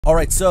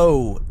Alright,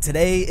 so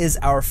today is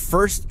our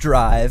first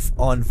drive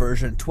on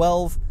version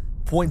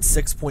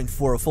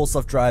 12.6.4 of full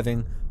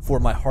self-driving for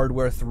my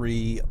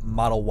HW3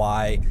 Model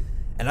Y.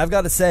 And I've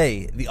got to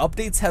say, the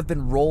updates have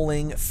been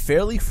rolling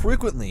fairly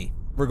frequently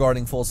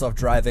regarding full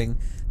self-driving,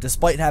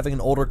 despite having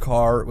an older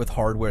car with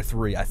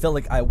HW3. I feel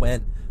like I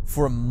went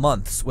for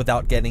months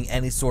without getting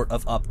any sort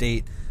of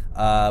update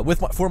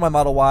for my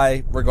Model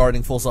Y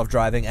regarding full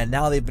self-driving, and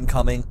now they've been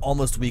coming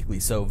almost weekly.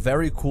 So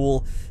very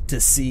cool to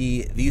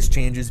see these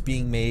changes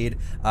being made,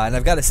 and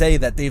I've got to say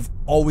that they've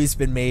always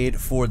been made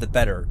for the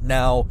better.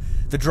 Now,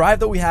 the drive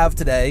that we have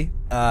today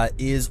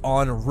is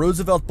on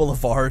Roosevelt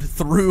Boulevard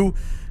through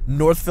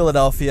North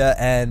Philadelphia,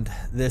 and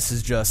this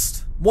is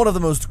just one of the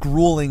most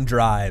grueling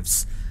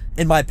drives,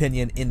 in my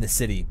opinion, in the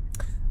city.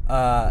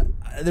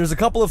 There's a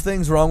couple of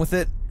things wrong with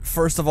it.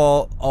 First of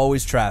all,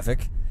 always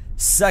traffic.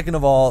 Second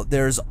of all,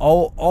 there's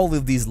all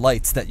of these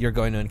lights that you're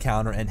going to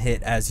encounter and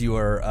hit as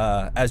you're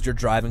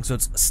driving, so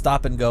it's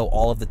stop and go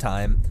all of the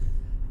time.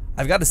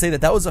 I've got to say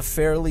that was a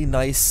fairly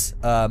nice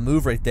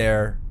move right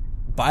there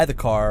by the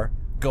car,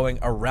 going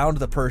around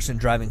the person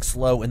driving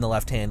slow in the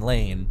left-hand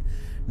lane.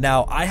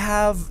 Now, I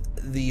have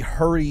the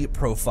hurry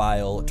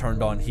profile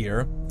turned on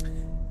here,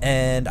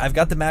 and I've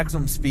got the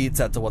maximum speed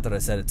set to, what did I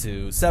set it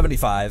to?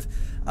 75.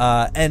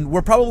 And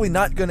we're probably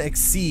not going to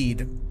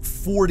exceed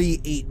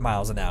 48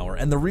 miles an hour.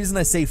 And the reason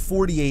I say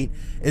 48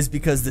 is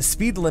because the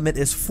speed limit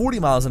is 40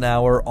 miles an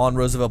hour on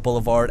Roosevelt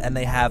Boulevard, and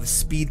they have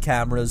speed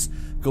cameras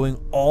going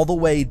all the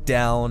way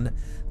down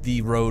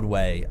the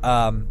roadway.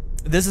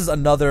 This is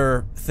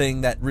another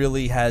thing that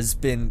really has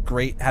been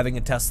great having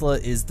a Tesla,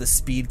 is the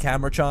speed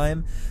camera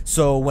chime.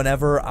 So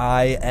whenever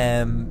I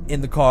am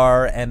in the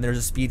car and there's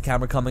a speed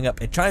camera coming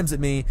up, it chimes at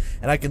me,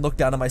 and I can look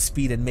down at my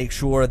speed and make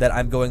sure that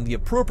I'm going the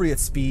appropriate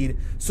speed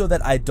so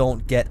that I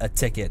don't get a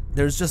ticket.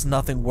 There's just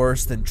nothing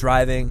worse than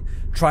driving,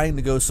 trying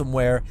to go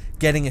somewhere,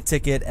 getting a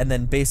ticket, and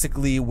then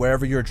basically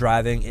wherever you're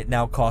driving, it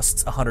now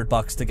costs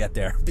 $100 to get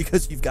there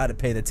because you've got to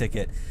pay the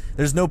ticket.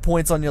 There's no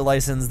points on your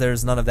license,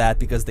 there's none of that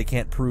because they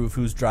can't prove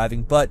who's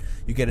driving, but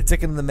you get a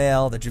ticket in the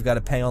mail that you've got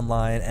to pay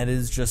online, and it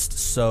is just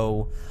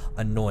so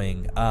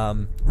annoying.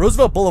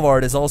 Roosevelt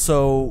Boulevard is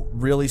also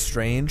really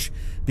strange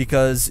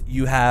because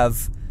you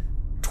have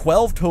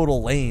 12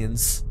 total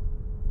lanes.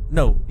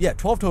 No, yeah,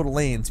 12 total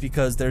lanes,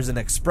 because there's an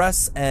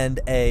express and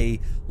a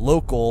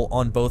local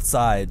on both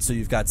sides. So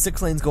you've got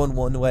 6 lanes going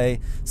one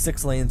way,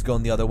 6 lanes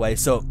going the other way.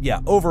 So yeah,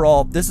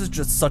 overall, this is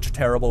just such a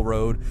terrible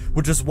road,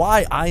 which is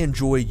why I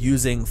enjoy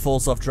using full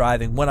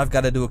self-driving when I've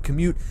got to do a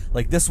commute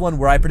like this one,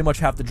 where I pretty much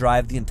have to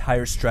drive the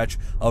entire stretch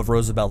of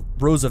Roosevelt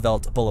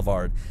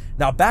Boulevard.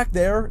 Now, back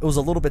there, it was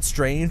a little bit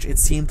strange. It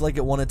seemed like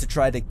it wanted to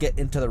try to get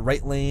into the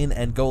right lane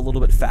and go a little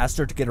bit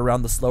faster to get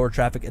around the slower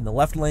traffic in the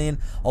left lane,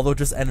 although it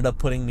just ended up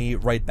putting me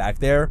right back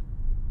there.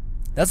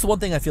 That's the one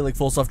thing I feel like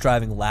full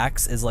self-driving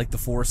lacks, is like the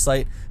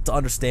foresight to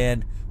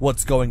understand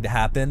what's going to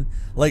happen.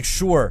 Like,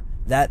 sure,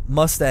 that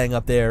Mustang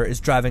up there is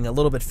driving a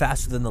little bit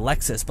faster than the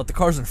Lexus, but the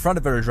cars in front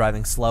of it are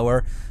driving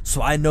slower,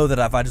 so I know that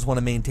if I just want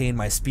to maintain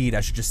my speed,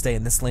 I should just stay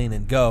in this lane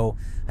and go.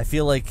 I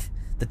feel like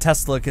the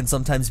Tesla can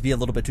sometimes be a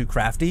little bit too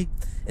crafty.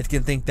 It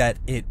can think that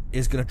it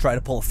is going to try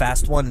to pull a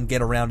fast one and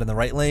get around in the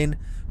right lane,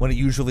 when it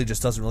usually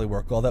just doesn't really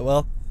work all that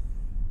well.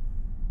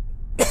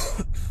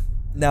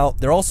 Now,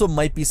 there also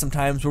might be some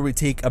times where we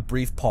take a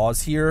brief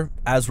pause here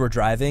as we're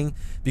driving,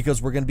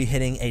 because we're going to be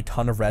hitting a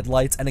ton of red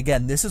lights. And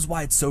again, this is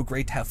why it's so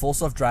great to have full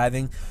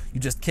self-driving. You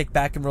just kick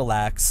back and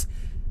relax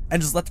and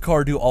just let the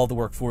car do all the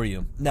work for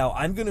you. Now,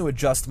 I'm going to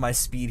adjust my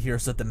speed here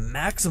so that the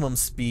maximum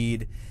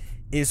speed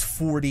is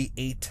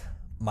 48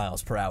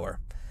 miles per hour.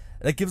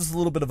 That gives us a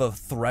little bit of a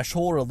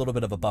threshold, or a little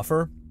bit of a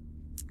buffer.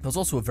 There's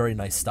also a very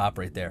nice stop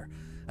right there.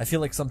 I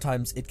feel like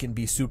sometimes it can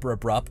be super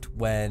abrupt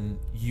when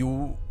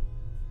you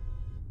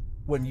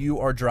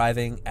are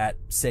driving at,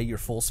 say, your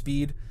full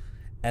speed,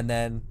 and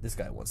then this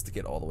guy wants to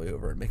get all the way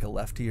over and make a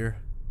left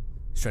here.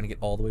 He's trying to get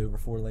all the way over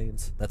 4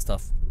 lanes. That's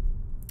tough.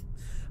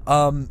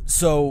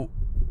 So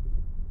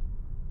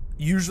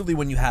usually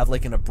when you have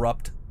like an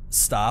abrupt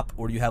stop,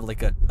 or you have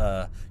like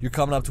you're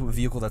coming up to a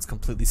vehicle that's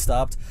completely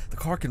stopped, the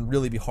car can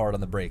really be hard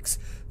on the brakes.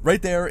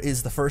 Right there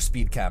is the first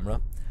speed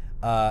camera.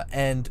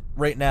 And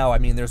right now, I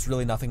mean, there's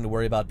really nothing to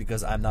worry about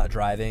because I'm not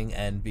driving,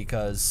 and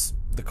because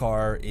the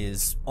car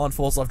is on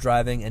full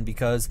self-driving, and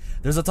because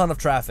there's a ton of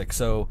traffic,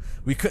 so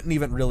we couldn't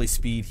even really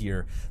speed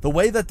here. The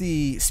way that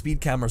the speed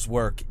cameras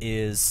work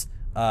is,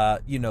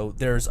 you know,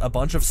 there's a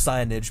bunch of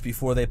signage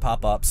before they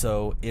pop up,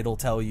 so it'll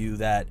tell you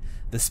that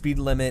the speed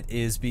limit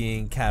is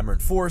being camera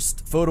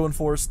enforced, photo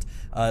enforced.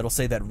 It'll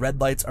say that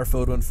red lights are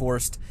photo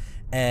enforced,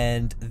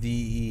 and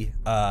the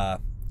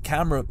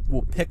camera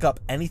will pick up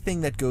anything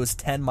that goes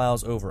 10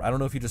 miles over. I don't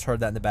know if you just heard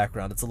that in the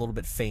background. It's a little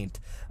bit faint,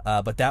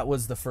 but that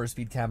was the first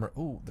speed camera.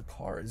 Ooh, the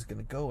car is going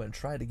to go and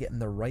try to get in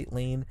the right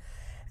lane.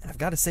 And I've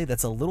got to say,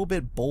 that's a little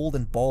bit bold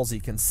and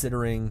ballsy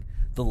considering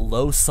the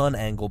low sun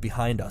angle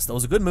behind us. That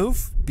was a good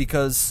move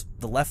because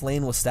the left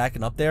lane was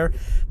stacking up there,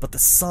 but the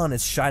sun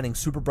is shining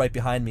super bright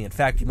behind me. In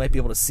fact, you might be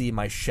able to see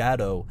my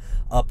shadow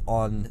up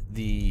on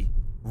the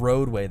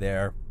roadway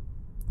there.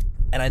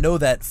 And I know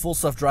that full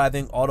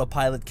self-driving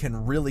autopilot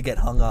can really get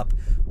hung up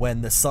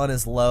when the sun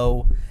is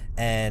low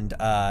and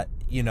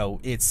you know,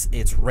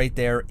 it's right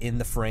there in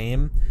the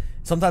frame.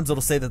 Sometimes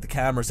it'll say that the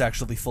camera's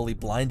actually fully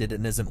blinded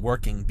and isn't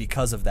working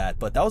because of that.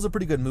 But that was a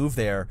pretty good move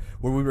there,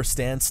 where we were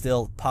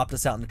standstill, popped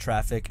us out into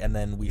traffic, and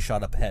then we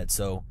shot up ahead.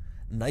 So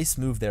nice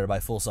move there by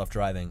full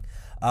self-driving.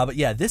 But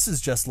yeah, this is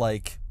just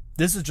like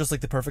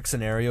the perfect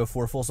scenario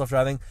for full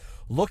self-driving.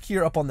 Look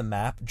here up on the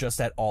map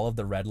just at all of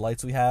the red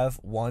lights we have,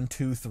 1,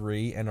 2,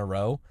 3 in a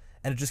row,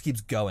 and it just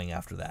keeps going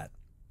after that.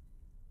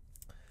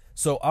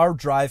 So our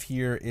drive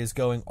here is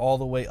going all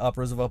the way up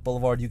Roosevelt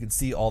Boulevard. You can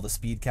see all the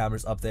speed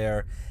cameras up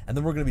there. And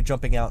then we're going to be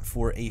jumping out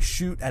for a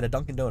shoot at a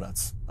Dunkin'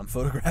 Donuts. I'm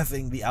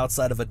photographing the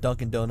outside of a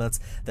Dunkin' Donuts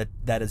that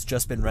has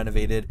just been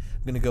renovated.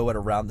 I'm going to go at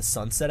around the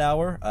sunset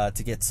hour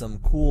to get some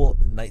cool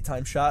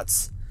nighttime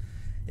shots.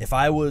 If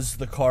I was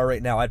the car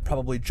right now, I'd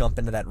probably jump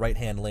into that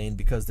right-hand lane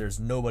because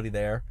there's nobody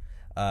there.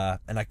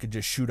 And I could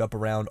just shoot up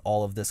around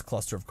all of this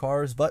cluster of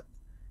cars. But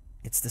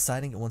it's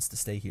deciding it wants to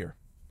stay here.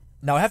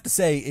 Now, I have to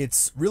say,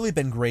 it's really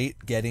been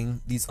great getting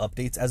these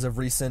updates as of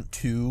recent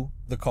to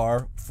the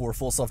car for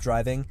full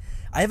self-driving.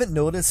 I haven't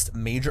noticed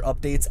major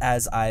updates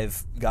as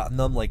I've gotten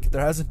them. Like,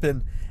 there hasn't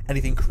been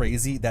anything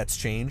crazy that's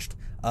changed.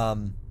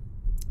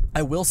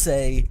 I will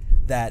say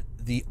that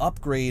the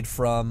upgrade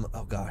from,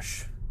 oh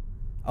gosh,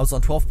 I was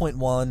on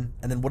 12.1,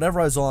 and then whatever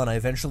I was on, I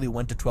eventually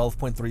went to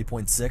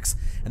 12.3.6,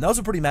 and that was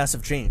a pretty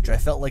massive change. I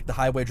felt like the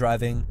highway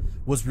driving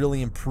was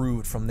really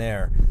improved from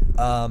there.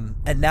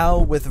 And now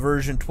with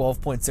version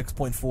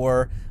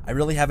 12.6.4, I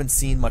really haven't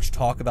seen much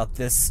talk about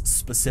this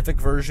specific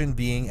version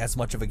being as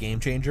much of a game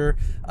changer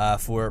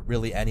for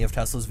really any of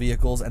Tesla's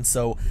vehicles, and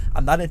so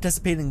I'm not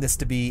anticipating this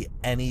to be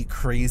any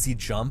crazy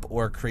jump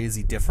or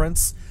crazy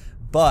difference,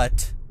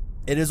 but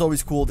it is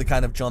always cool to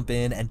kind of jump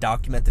in and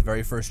document the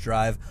very first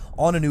drive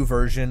on a new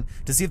version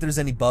to see if there's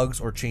any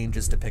bugs or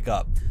changes to pick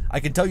up. I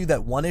can tell you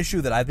that one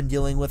issue that I've been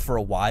dealing with for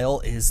a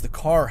while is the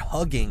car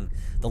hugging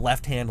the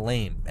left-hand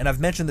lane. And I've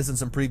mentioned this in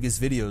some previous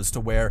videos to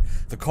where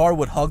the car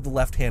would hug the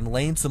left-hand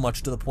lane so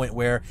much to the point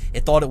where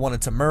it thought it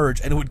wanted to merge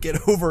and it would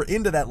get over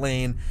into that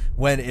lane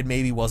when it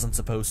maybe wasn't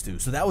supposed to.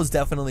 So that was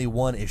definitely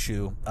one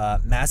issue,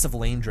 massive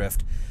lane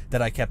drift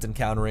that I kept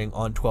encountering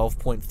on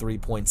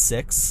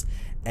 12.3.6.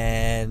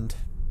 And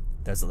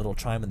there's a little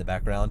chime in the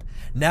background.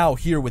 Now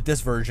here with this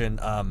version,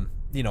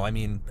 you know, I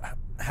mean,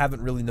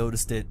 haven't really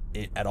noticed it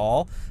at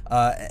all.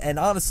 And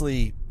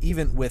honestly,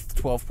 even with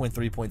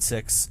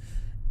 12.3.6,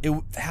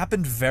 it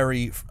happened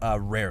very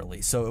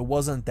rarely, so it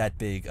wasn't that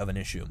big of an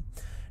issue.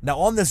 Now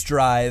on this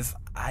drive,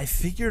 I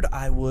figured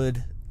I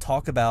would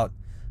talk about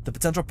the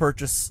potential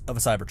purchase of a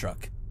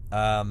Cybertruck.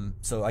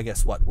 So I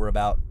guess what, we're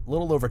about a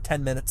little over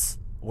 10 minutes,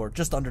 or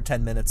just under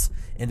 10 minutes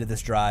into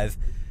this drive.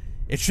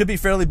 It should be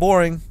fairly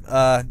boring.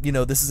 You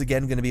know, this is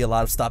again going to be a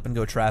lot of stop and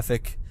go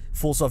traffic.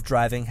 Full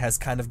self-driving has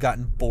kind of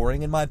gotten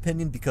boring in my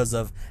opinion because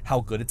of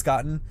how good it's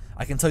gotten.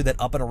 I can tell you that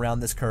up and around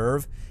this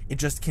curve, it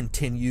just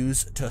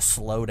continues to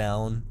slow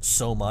down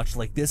so much.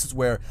 Like, this is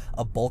where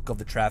a bulk of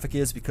the traffic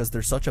is because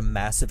there's such a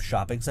massive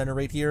shopping center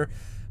right here.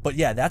 But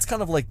yeah, that's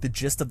kind of like the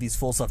gist of these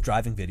full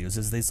self-driving videos,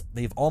 is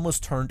they've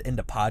almost turned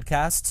into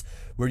podcasts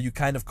where you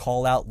kind of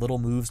call out little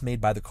moves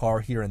made by the car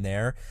here and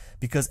there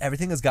because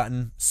everything has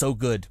gotten so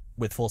good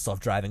with full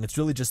self-driving. It's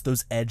really just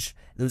those edge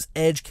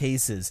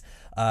cases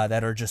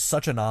that are just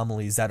such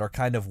anomalies that are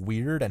kind of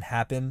weird and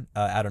happen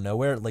out of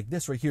nowhere. Like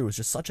this right here was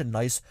just such a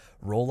nice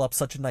roll up,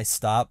 such a nice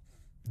stop.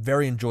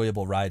 Very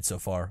enjoyable ride so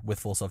far with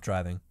full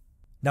self-driving.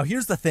 Now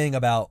here's the thing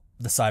about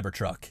the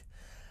Cybertruck.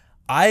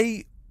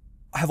 I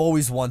have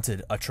always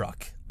wanted a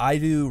truck. I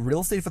do real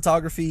estate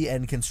photography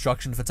and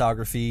construction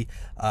photography.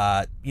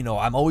 You know,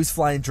 I'm always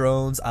flying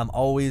drones. I'm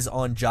always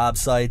on job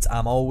sites.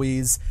 I'm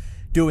always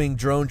doing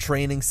drone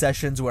training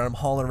sessions where I'm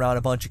hauling around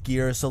a bunch of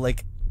gear. So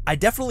like, I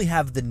definitely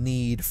have the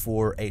need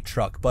for a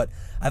truck, but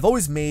I've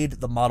always made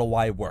the Model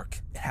Y work.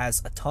 It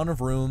has a ton of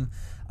room.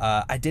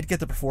 I did get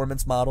the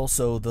performance model,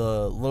 so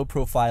the low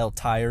profile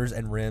tires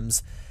and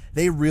rims,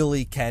 they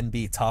really can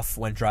be tough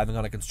when driving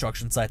on a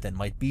construction site that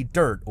might be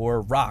dirt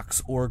or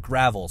rocks or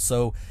gravel.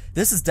 So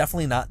this is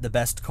definitely not the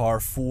best car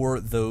for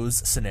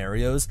those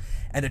scenarios.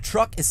 And a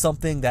truck is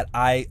something that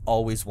I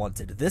always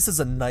wanted. This is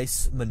a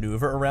nice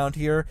maneuver around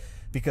here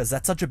because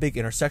that's such a big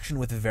intersection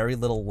with very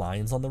little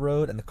lines on the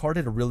road. And the car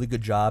did a really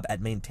good job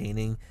at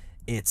maintaining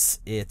its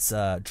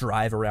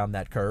drive around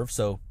that curve.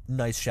 So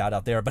nice shout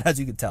out there. But as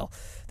you can tell,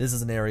 this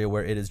is an area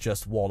where it is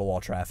just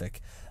wall-to-wall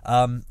traffic.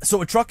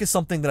 So a truck is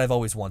something that I've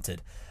always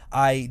wanted.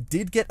 I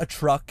did get a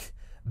truck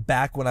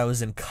back when I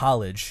was in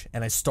college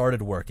and I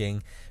started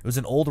working. It was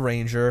an old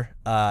Ranger.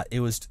 It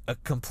was a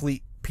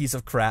complete piece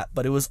of crap,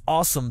 but it was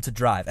awesome to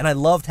drive. And I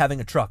loved having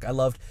a truck. I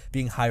loved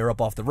being higher up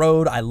off the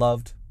road. I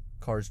loved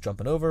cars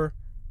jumping over.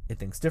 It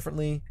thinks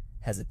differently.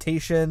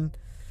 Hesitation.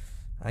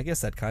 I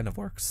guess that kind of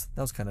works.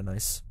 That was kind of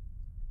nice.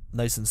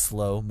 Nice and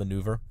slow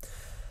maneuver.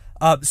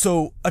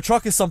 So a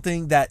truck is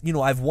something that, you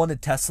know, I've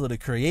wanted Tesla to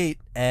create,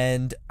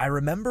 and I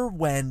remember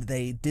when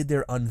they did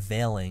their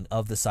unveiling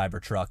of the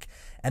Cybertruck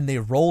and they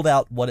rolled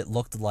out what it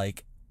looked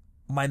like,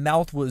 my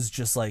mouth was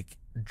just like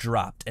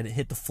dropped and it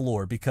hit the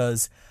floor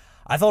because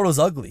I thought it was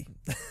ugly.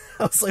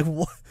 I was like,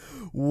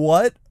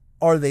 what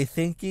are they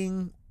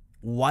thinking?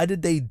 Why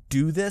did they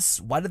do this?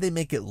 Why did they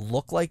make it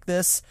look like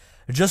this?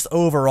 Just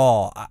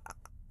overall,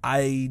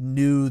 I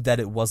knew that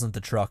it wasn't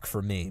the truck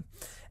for me.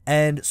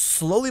 And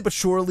slowly but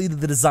surely,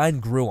 the design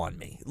grew on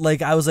me.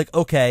 Like, I was like,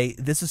 okay,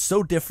 this is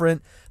so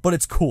different, but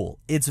it's cool.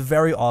 It's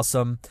very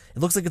awesome. It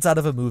looks like it's out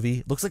of a movie.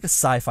 It looks like a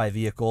sci-fi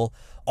vehicle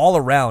all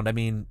around. I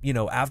mean, you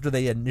know, after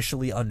they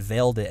initially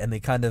unveiled it and they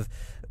kind of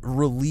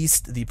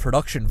released the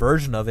production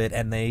version of it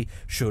and they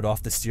showed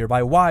off the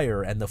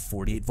steer-by-wire and the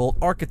 48-volt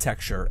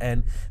architecture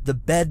and the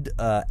bed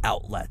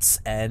outlets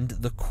and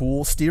the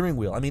cool steering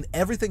wheel. I mean,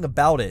 everything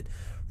about it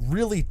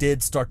really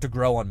did start to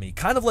grow on me,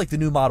 kind of like the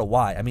new Model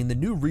Y. I mean, the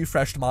new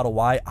refreshed Model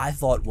Y I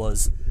thought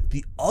was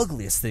the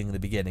ugliest thing in the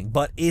beginning,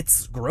 but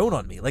it's grown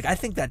on me. Like, I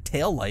think that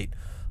taillight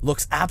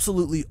looks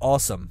absolutely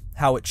awesome,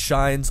 how it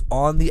shines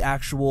on the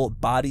actual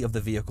body of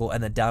the vehicle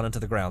and then down into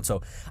the ground.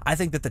 So I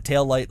think that the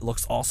taillight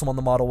looks awesome on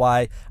the Model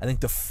Y. I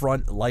think the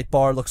front light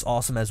bar looks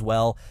awesome as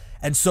well.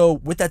 And so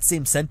with that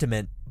same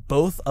sentiment,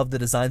 both of the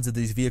designs of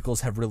these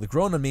vehicles have really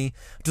grown on me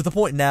to the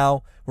point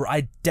now where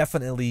I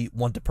definitely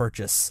want to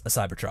purchase a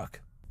Cybertruck.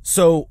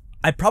 So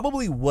I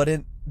probably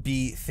wouldn't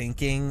be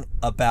thinking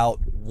about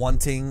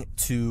wanting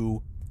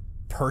to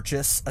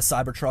purchase a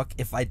Cybertruck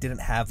if I didn't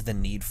have the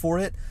need for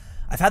it.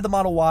 I've had the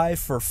Model Y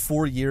for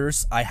 4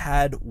 years. I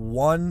had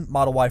one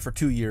Model Y for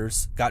 2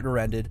 years, got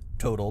rear-ended,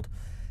 totaled,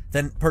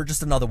 then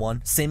purchased another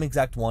one, same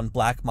exact one,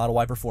 black Model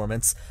Y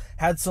Performance.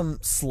 Had some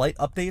slight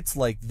updates,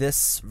 like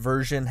this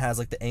version has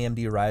like the AMD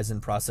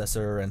Ryzen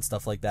processor and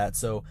stuff like that.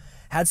 So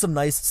had some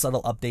nice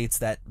subtle updates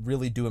that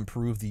really do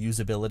improve the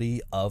usability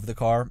of the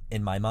car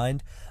in my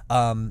mind.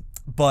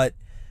 But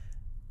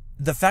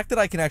the fact that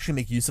I can actually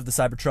make use of the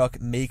Cybertruck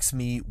makes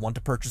me want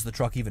to purchase the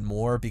truck even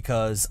more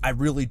because I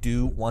really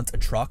do want a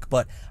truck,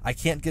 but I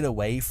can't get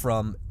away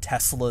from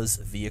Tesla's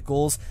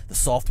vehicles. The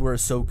software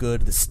is so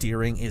good. The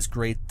steering is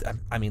great.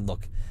 I mean,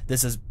 look,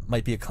 this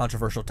might be a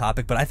controversial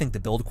topic, but I think the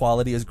build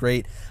quality is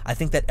great. I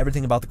think that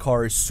everything about the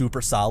car is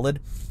super solid.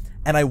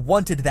 And I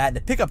wanted that in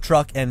a pickup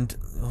truck, and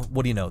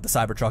what do you know? The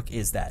Cybertruck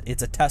is that.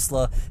 It's a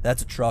Tesla,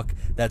 that's a truck,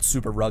 that's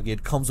super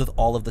rugged, comes with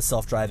all of the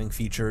self-driving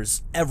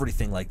features,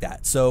 everything like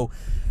that. So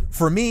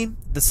for me,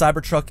 the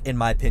Cybertruck, in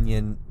my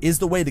opinion, is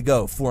the way to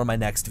go for my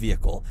next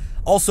vehicle.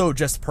 Also,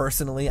 just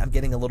personally, I'm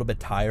getting a little bit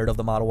tired of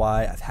the Model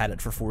Y. I've had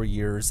it for 4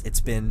 years.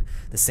 It's been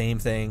the same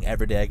thing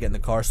every day I get in the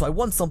car, so I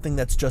want something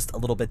that's just a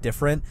little bit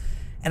different.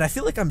 And I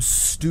feel like I'm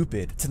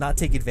stupid to not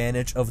take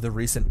advantage of the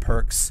recent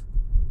perks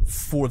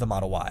for the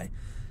Model Y.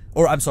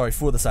 Or, I'm sorry,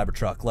 for the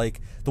Cybertruck,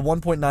 like the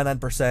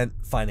 1.99%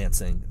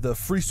 financing, the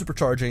free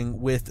supercharging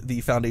with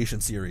the Foundation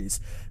Series,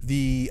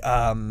 the,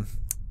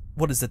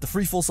 the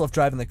free full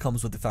self-driving that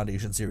comes with the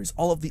Foundation Series,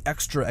 all of the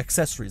extra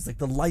accessories, like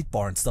the light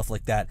bar and stuff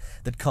like that,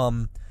 that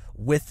come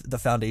with the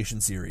Foundation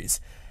Series.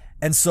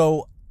 And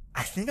so,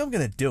 I think I'm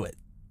going to do it.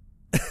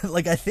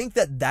 Like, I think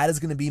that is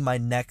going to be my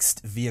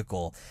next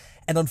vehicle.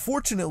 And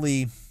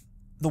unfortunately,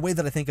 the way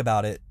that I think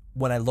about it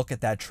when I look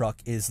at that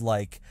truck is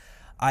like,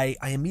 I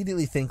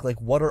immediately think, like,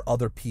 what are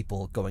other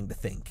people going to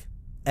think?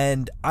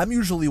 And I'm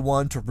usually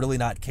one to really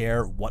not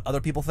care what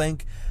other people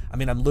think. I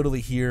mean, I'm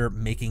literally here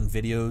making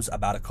videos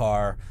about a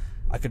car.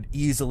 I could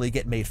easily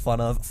get made fun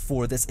of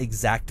for this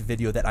exact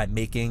video that I'm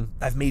making.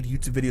 I've made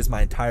YouTube videos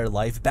my entire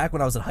life. Back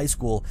when I was in high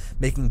school,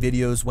 making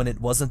videos when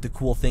it wasn't the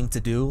cool thing to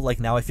do. Like,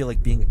 now I feel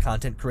like being a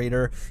content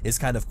creator is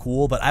kind of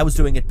cool, but I was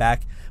doing it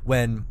back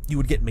when you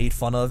would get made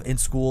fun of in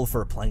school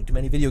for playing too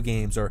many video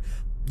games, or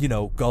you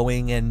know,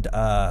 going and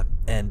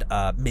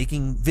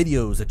making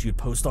videos that you'd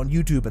post on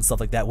YouTube and stuff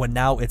like that, when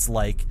now it's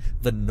like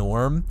the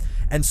norm.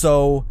 And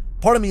so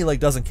part of me like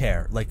doesn't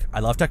care. Like, I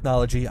love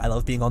technology. I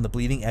love being on the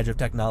bleeding edge of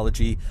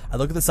technology. I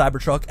look at the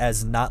Cybertruck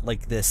as not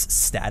like this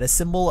status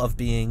symbol of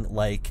being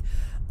like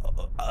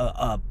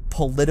a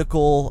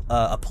political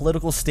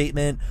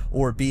statement,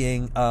 or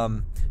being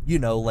you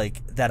know,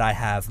 like that I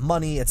have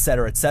money,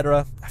 etc.,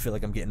 etc. I feel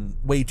like I'm getting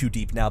way too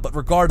deep now, but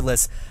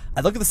regardless, I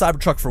look at the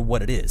Cybertruck for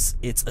what it is.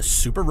 It's a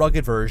super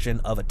rugged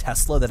version of a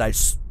Tesla that I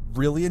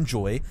really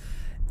enjoy,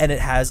 and it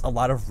has a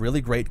lot of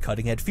really great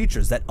cutting-edge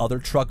features that other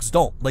trucks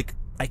don't. Like,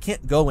 I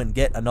can't go and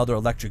get another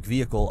electric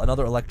vehicle,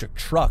 another electric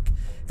truck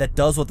that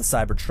does what the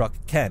Cybertruck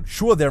can.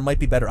 Sure, there might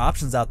be better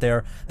options out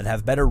there that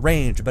have better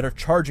range, a better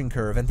charging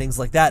curve, and things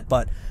like that,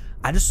 but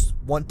I just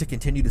want to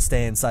continue to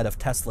stay inside of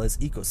Tesla's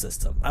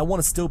ecosystem. I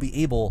want to still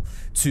be able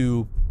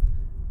to,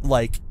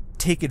 like,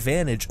 take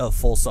advantage of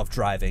full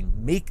self-driving,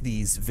 make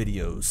these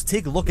videos,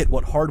 take a look at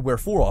what Hardware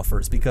 4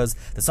 offers, because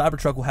the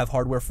Cybertruck will have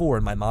Hardware 4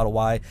 and my Model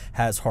Y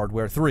has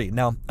Hardware 3.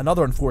 Now,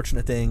 another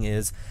unfortunate thing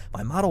is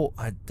my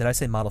did I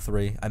say Model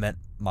 3? I meant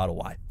Model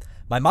Y.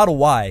 My Model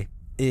Y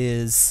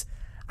is,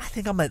 I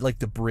think I'm at like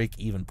the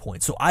break-even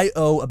point. So I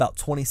owe about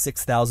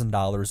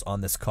 $26,000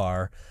 on this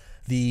car.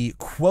 The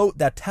quote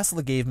that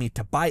Tesla gave me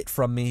to buy it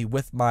from me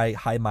with my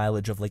high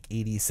mileage of like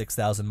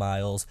 86,000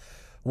 miles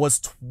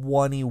was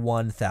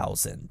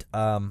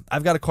 $21,000.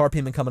 I've got a car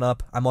payment coming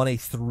up. I'm on a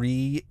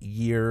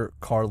 3-year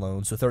car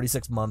loan, so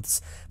 36 months.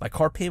 My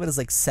car payment is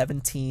like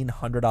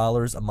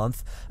 $1,700 a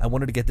month. I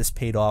wanted to get this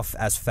paid off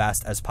as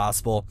fast as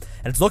possible,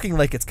 and it's looking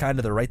like it's kind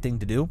of the right thing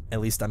to do. At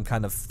least I'm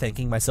kind of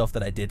thanking myself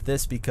that I did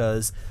this,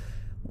 because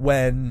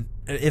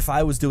if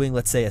I was doing,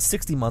 let's say, a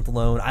 60-month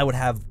loan, I would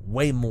have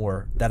way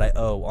more that I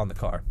owe on the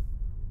car.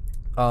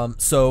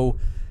 So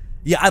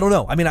yeah, I don't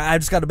know. I mean, I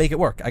just got to make it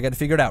work. I got to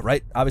figure it out,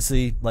 right?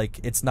 Obviously,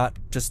 like, it's not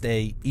just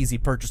a easy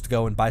purchase to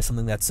go and buy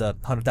something that's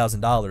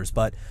 $100,000.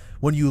 But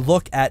when you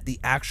look at the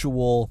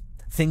actual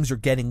things you're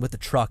getting with the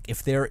truck,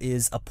 if there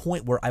is a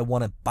point where I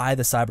want to buy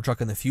the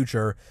Cybertruck in the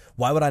future,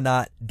 why would I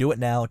not do it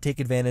now? Take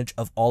advantage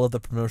of all of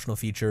the promotional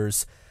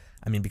features.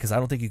 I mean, because I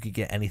don't think you could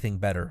get anything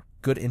better.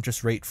 Good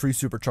interest rate, free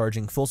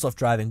supercharging, full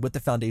self-driving with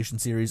the Foundation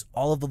series,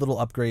 all of the little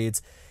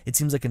upgrades. It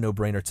seems like a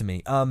no-brainer to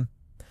me.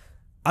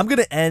 I'm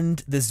going to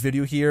end this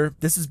video here.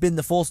 This has been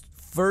the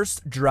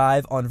first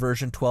drive on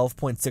version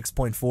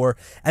 12.6.4,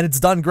 and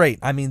it's done great.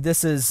 I mean,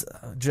 this is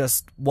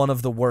just one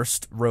of the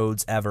worst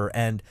roads ever,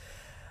 and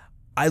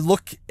I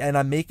look and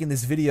I'm making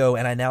this video,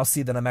 and I now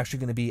see that I'm actually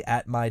going to be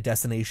at my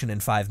destination in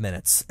 5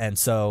 minutes, and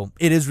so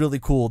it is really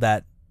cool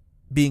that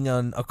being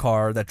on a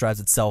car that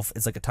drives itself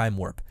is like a time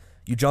warp.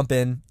 You jump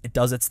in, it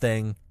does its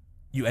thing,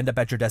 you end up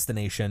at your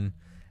destination.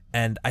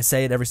 And I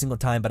say it every single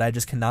time, but I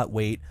just cannot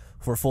wait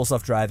for full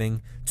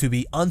self-driving to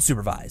be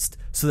unsupervised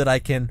so that I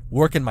can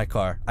work in my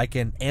car. I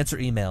can answer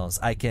emails.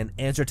 I can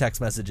answer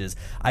text messages.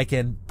 I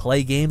can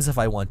play games if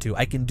I want to.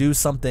 I can do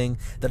something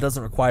that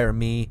doesn't require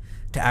me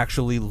to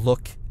actually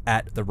look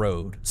at the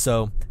road.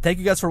 So thank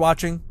you guys for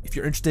watching. If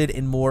you're interested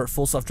in more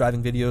full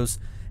self-driving videos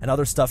and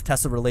other stuff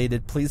Tesla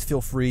related, please feel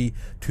free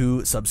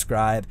to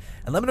subscribe.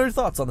 And let me know your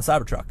thoughts on the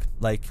Cybertruck.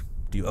 Like,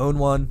 do you own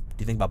one? Do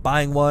you think about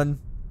buying one?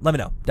 Let me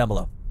know down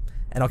below.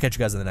 And I'll catch you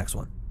guys in the next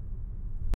one.